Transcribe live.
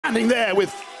standing there with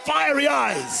fiery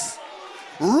eyes.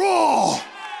 Roar!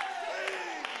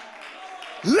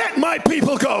 Let my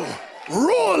people go.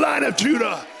 Roar, Lion of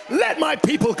Judah. Let my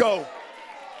people go.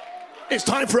 It's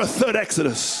time for a third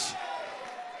Exodus.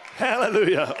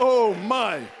 Hallelujah. Oh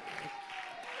my.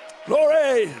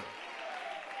 Glory.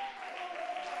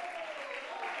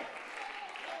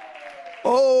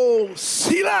 Oh,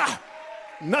 Selah.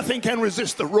 Nothing can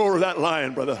resist the roar of that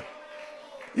lion, brother.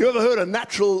 You ever heard a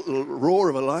natural roar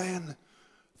of a lion?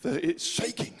 It's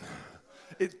shaking.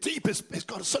 It's deep. It's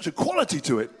got such a quality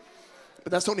to it.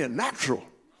 But that's only a natural.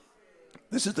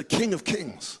 This is the King of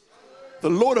Kings, the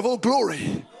Lord of all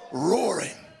glory,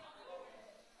 roaring.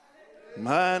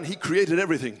 Man, he created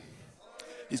everything.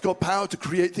 He's got power to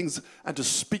create things and to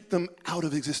speak them out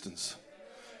of existence.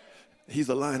 He's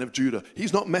the Lion of Judah.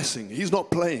 He's not messing. He's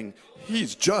not playing.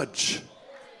 He's judge.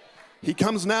 He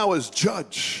comes now as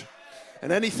judge.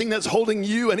 And anything that's holding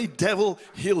you, any devil,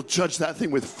 he'll judge that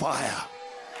thing with fire.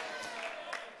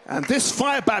 And this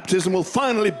fire baptism will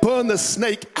finally burn the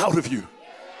snake out of you.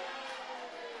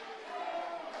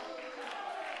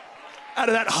 Out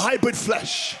of that hybrid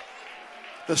flesh.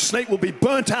 The snake will be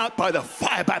burnt out by the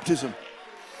fire baptism.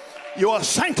 You are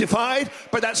sanctified,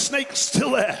 but that snake's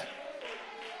still there.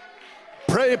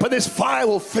 Pray, but this fire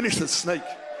will finish the snake.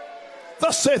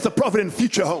 Thus saith the prophet in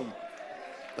future home.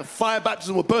 The fire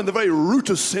baptism will burn the very root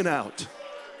of sin out.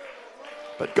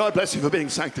 But God bless you for being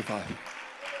sanctified.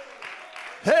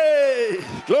 Hey,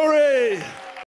 glory.